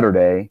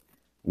Saturday,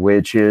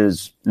 which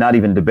is not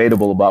even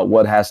debatable about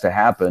what has to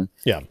happen.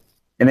 Yeah.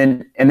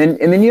 And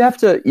then you have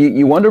to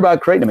you wonder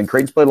about Creighton. I mean,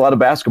 Creighton's played a lot of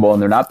basketball,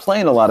 and they're not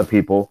playing a lot of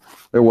people.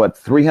 They're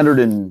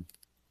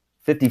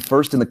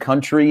 351st in the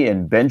country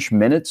in bench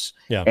minutes.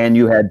 Yeah. And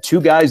you had 2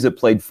 guys that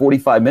played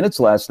 45 minutes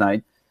last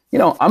night.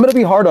 I'm going to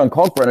be hard on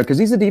Kalkbrenner because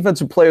he's a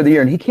defensive player of the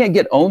year, and he can't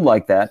get owned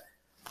like that.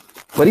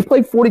 But he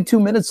played 42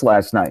 minutes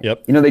last night.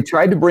 Yep. They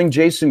tried to bring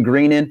Jason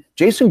Green in.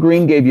 Jason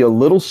Green gave you a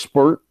little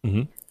spurt.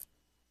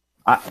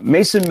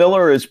 Mason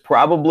Miller is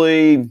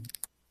probably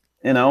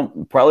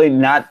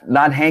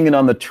not hanging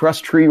on the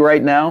trust tree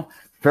right now.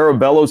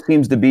 Farabello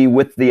seems to be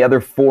with the other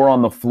 4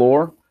 on the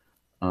floor.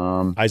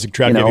 Isaac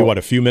Trout gave you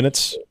a few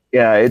minutes?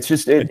 Yeah, it's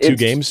just it's 2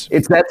 games.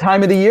 It's that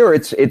time of the year.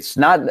 It's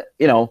not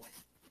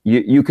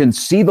you can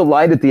see the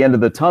light at the end of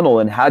the tunnel,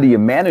 and how do you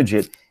manage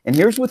it? And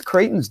here's with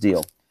Creighton's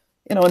deal.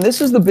 And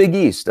this is the Big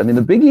East. I mean,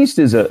 the Big East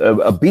is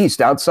a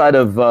beast outside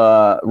of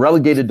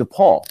relegated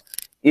DePaul.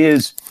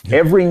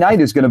 Every night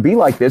is going to be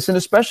like this, and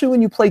especially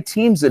when you play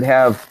teams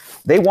that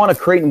they want to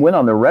create and win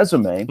on their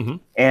resume,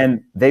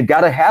 and they've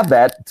got to have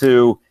that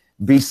to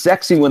be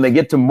sexy when they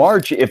get to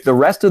March if the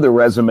rest of the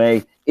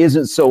resume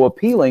isn't so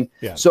appealing.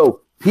 Yeah.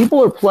 So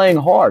people are playing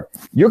hard.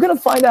 You're going to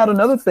find out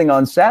another thing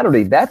on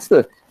Saturday. That's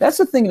the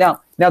thing. Now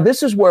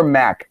this is where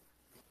Mac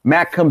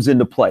comes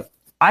into play.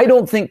 I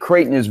don't think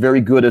Creighton is very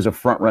good as a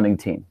front-running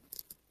team.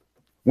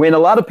 When a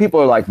lot of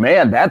people are like,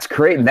 man, that's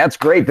Creighton, that's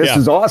great, this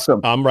is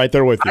awesome. I'm right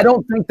there with you. I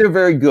don't think they're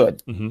very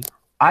good.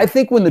 I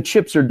think when the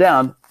chips are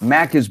down,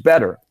 Mac is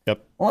better.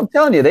 Yep. Well, I'm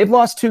telling you, they've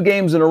lost 2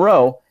 games in a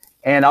row,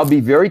 and I'll be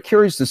very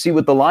curious to see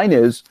what the line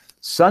is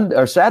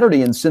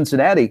Saturday in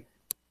Cincinnati.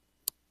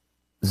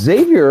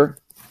 Xavier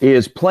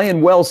is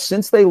playing well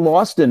since they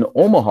lost in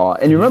Omaha.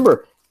 And you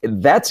remember,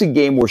 that's a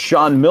game where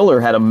Sean Miller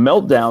had a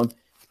meltdown,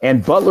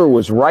 and Butler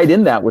was right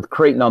in that with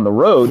Creighton on the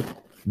road.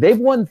 They've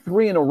won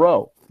 3 in a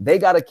row. They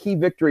got a key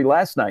victory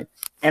last night.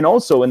 And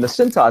also in the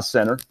Cintas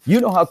Center, you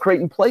know how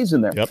Creighton plays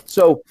in there. Yep.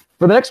 So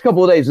for the next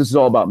couple of days, this is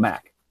all about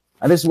Mac.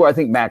 And this is where I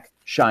think Mac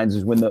shines,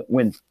 is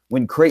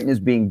when Creighton is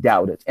being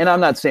doubted. And I'm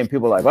not saying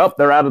people are like, well,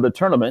 they're out of the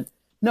tournament.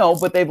 No,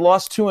 but they've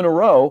lost 2 in a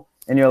row,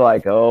 and you're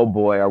like, oh,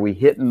 boy, are we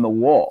hitting the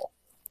wall?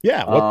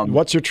 Yeah,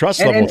 what's your trust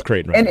level with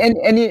Creighton right now?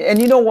 And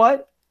you know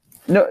what?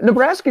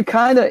 Nebraska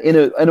kind of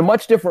in a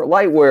much different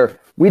light, where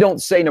we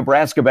don't say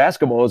Nebraska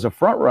basketball is a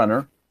front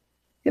runner.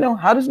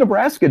 How does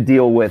Nebraska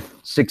deal with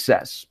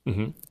success?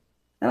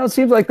 Now it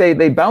seems like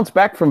they bounce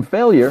back from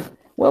failure.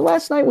 Well,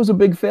 last night was a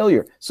big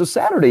failure. So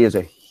Saturday is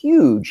a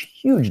huge,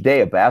 huge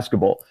day of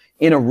basketball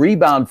in a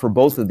rebound for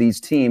both of these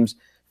teams,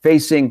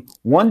 facing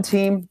one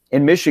team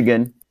in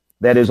Michigan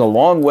that is a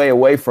long way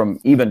away from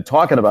even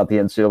talking about the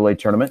NCAA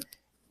tournament,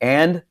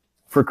 and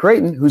for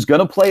Creighton, who's going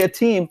to play a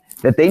team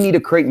that they need a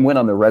Creighton win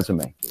on their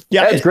resume.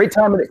 Yeah, it's a great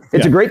time.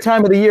 It's a great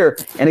time of the year.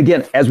 And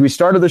again, as we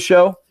started the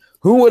show,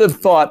 who would have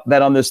thought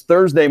that on this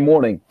Thursday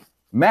morning,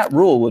 Matt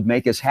Rule would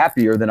make us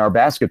happier than our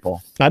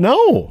basketball? I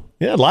know.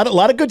 Yeah, a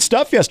lot of good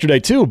stuff yesterday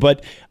too.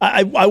 But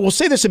I will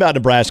say this about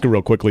Nebraska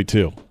real quickly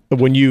too.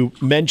 When you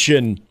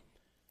mention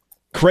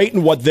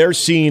Creighton, what they're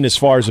seeing as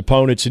far as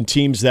opponents and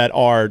teams that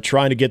are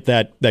trying to get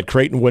that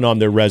Creighton win on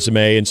their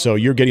resume, and so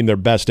you're getting their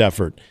best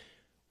effort.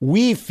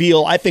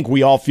 I think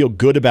we all feel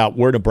good about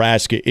where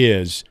Nebraska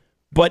is,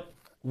 but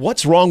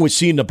what's wrong with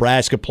seeing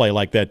Nebraska play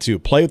like that too?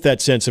 Play with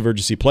that sense of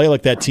urgency, play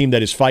like that team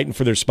that is fighting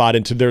for their spot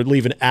into they're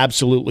leaving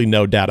absolutely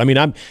no doubt. I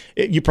mean,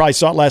 you probably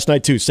saw it last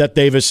night too. Seth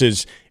Davis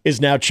is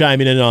now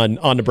chiming in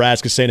on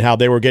Nebraska, saying how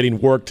they were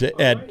getting worked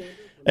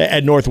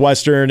at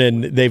Northwestern,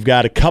 and they've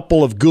got a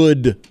couple of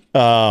good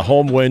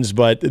home wins,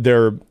 but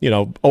they're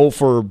 0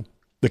 for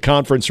the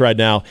conference right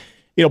now.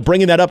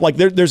 Bringing that up, like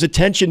there's a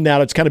tension now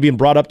that's kind of being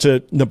brought up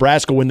to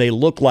Nebraska when they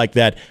look like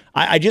that.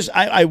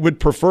 I would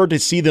prefer to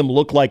see them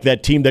look like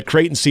that team that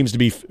Creighton seems to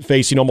be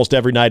facing almost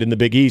every night in the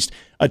Big East,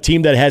 a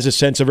team that has a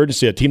sense of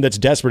urgency, a team that's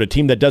desperate, a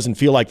team that doesn't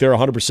feel like they're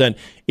 100%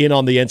 in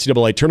on the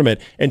NCAA tournament,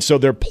 and so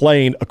they're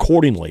playing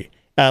accordingly.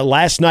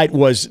 Last night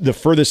was the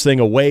furthest thing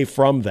away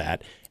from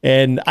that,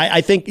 and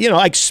I think,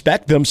 I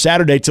expect them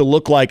Saturday to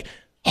look like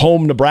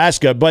home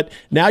Nebraska, but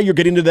now you're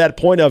getting to that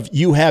point of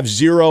you have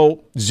zero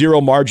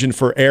margin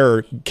for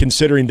error,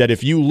 considering that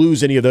if you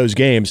lose any of those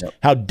games,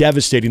 how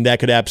devastating that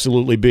could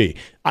absolutely be.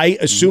 I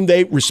assume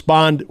they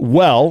respond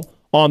well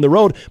on the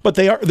road, but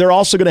they're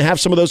also going to have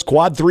some of those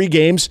quad 3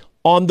 games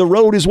on the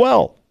road as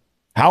well.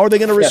 How are they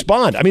going to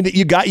respond? I mean,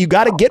 you got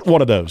to get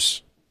one of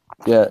those.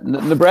 Yeah,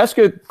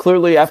 Nebraska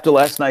clearly, after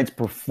last night's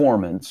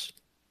performance,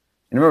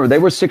 and remember, they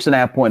were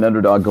 6.5-point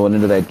underdog going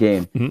into that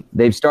game.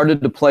 They've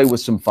started to play with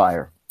some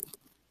fire.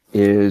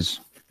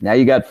 Now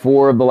you got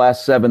 4 of the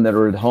last 7 that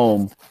are at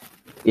home.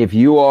 If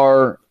you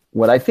are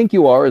what I think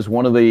you are, is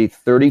one of the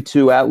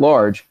 32 at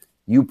large,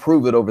 you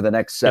prove it over the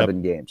next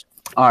 7 games.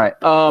 All right.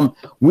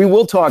 We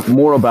will talk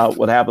more about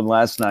what happened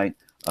last night.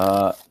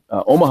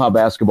 Omaha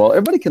basketball.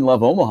 Everybody can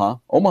love Omaha.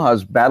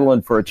 Omaha's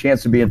battling for a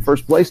chance to be in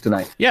first place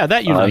tonight. Yeah,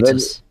 that unites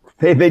us.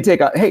 They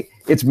take out. Hey,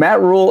 it's Matt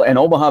Rule and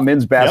Omaha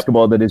men's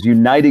basketball that is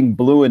uniting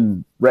blue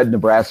and red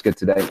Nebraska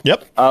today.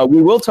 Yep.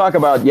 We will talk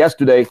about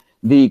yesterday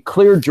the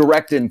clear,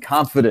 direct, and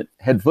confident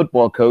head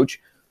football coach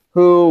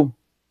who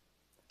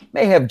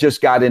may have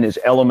just got in his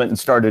element and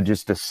started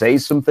just to say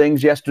some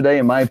things yesterday.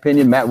 In my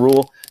opinion, Matt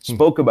Rule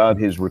spoke about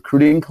his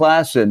recruiting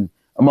class, and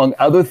among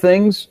other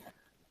things,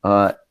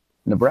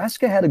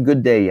 Nebraska had a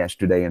good day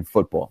yesterday in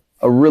football,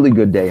 a really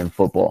good day in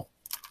football.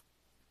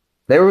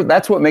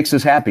 That's what makes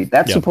us happy.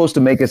 That's supposed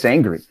to make us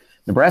angry.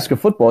 Nebraska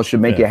football should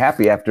make you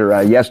happy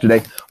after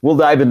yesterday. We'll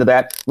dive into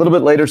that a little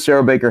bit later.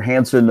 Sarah Baker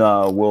Hansen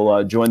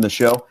will join the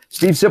show.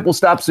 Steve Sipple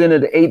stops in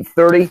at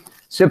 8:30.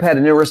 Sip had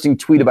an interesting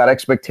tweet about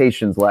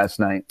expectations last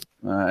night.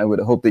 I would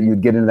hope that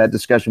you'd get into that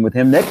discussion with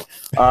him, Nick.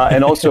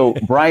 And also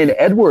Brian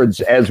Edwards,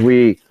 as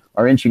we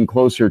are inching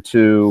closer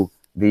to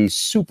the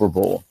Super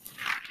Bowl,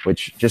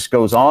 which just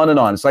goes on and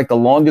on. It's like the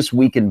longest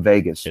week in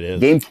Vegas. It is.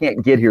 Game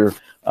can't get here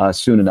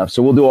soon enough.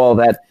 So we'll do all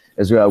that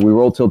as we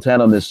roll till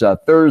 10 on this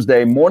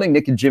Thursday morning.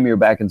 Nick and Jimmy are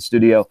back in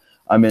studio.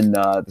 I'm in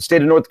the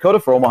state of North Dakota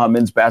for Omaha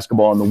men's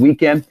basketball on the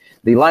weekend.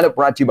 The lineup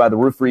brought to you by the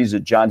referees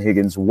at John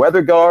Higgins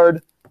Weather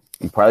Guard.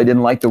 You probably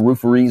didn't like the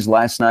referees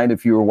last night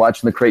if you were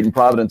watching the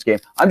Creighton-Providence game.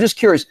 I'm just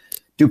curious,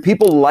 do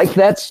people like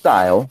that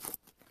style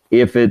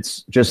if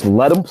it's just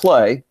let them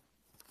play,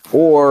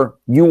 or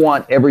you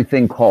want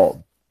everything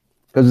called?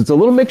 Because it's a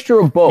little mixture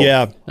of both.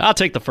 Yeah, I'll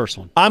take the first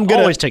one. I'm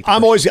gonna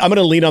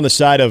lean on the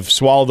side of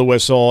swallow the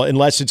whistle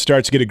unless it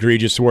starts to get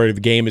egregious where the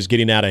game is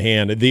getting out of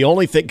hand. The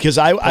only thing, because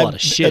a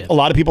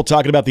lot of people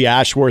talking about the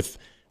Ashworth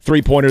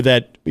 3-pointer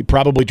that he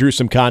probably drew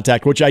some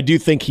contact, which I do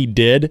think he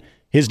did.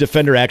 His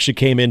defender actually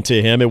came into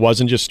him. It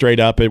wasn't just straight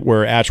up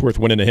where Ashworth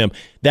went into him.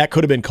 That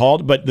could have been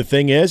called, but the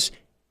thing is,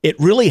 it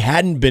really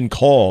hadn't been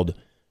called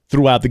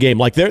throughout the game.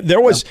 Like there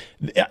was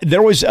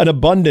an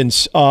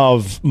abundance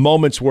of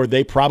moments where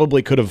they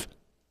probably could have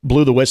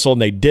blew the whistle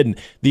and they didn't.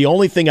 The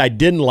only thing I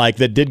didn't like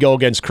that did go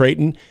against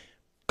Creighton,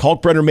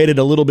 Kalkbrenner made it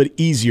a little bit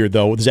easier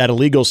though with that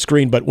illegal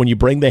screen, but when you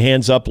bring the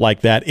hands up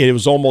like that, it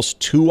was almost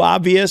too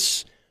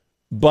obvious.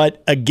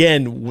 But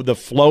again, with the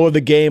flow of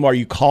the game, are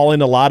you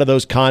calling a lot of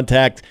those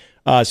contact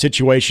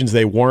situations?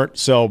 They weren't.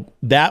 So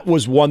that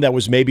was one that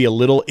was maybe a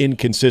little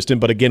inconsistent.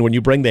 But again, when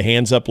you bring the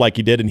hands up like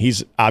he did, and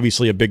he's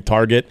obviously a big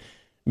target,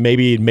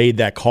 maybe it made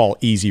that call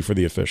easy for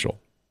the official.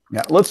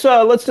 Yeah,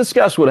 let's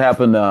discuss what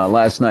happened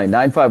last night.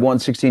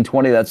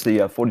 951-1620, that's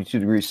the 42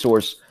 Degree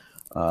Source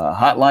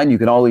hotline. You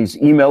can always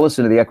email us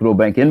into the Equitable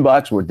Bank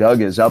inbox where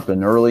Doug is up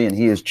and early and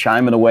he is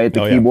chiming away at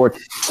the keyboard.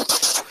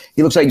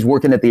 He looks like he's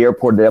working at the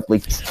airport at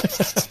Epley.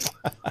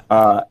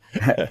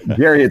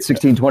 Gary at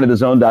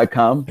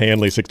 1620thezone.com.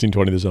 Hanley,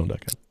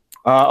 1620thezone.com.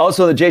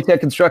 Also, the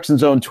JTech Construction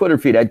Zone Twitter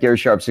feed at Gary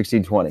Sharp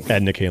 1620.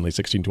 At Nick Hanley,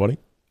 1620.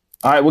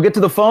 All right, we'll get to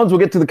the phones. We'll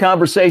get to the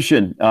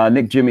conversation.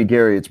 Nick, Jimmy,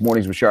 Gary, it's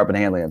Mornings with Sharp and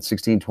Hanley on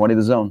 1620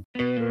 The Zone.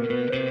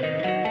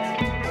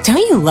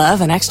 Don't you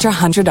love an extra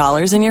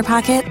 $100 in your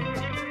pocket?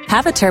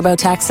 Have a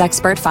TurboTax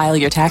expert file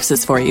your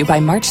taxes for you by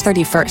March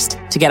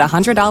 31st to get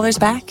 $100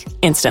 back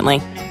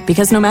instantly.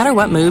 Because no matter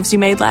what moves you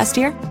made last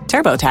year,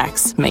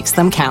 TurboTax makes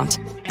them count.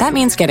 That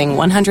means getting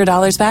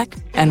 $100 back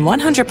and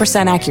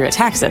 100% accurate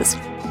taxes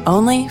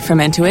only from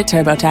Intuit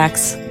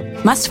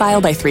TurboTax. Must file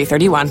by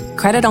 3/31.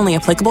 Credit only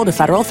applicable to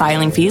federal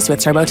filing fees with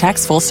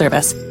TurboTax full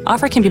service.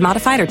 Offer can be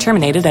modified or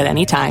terminated at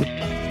any time.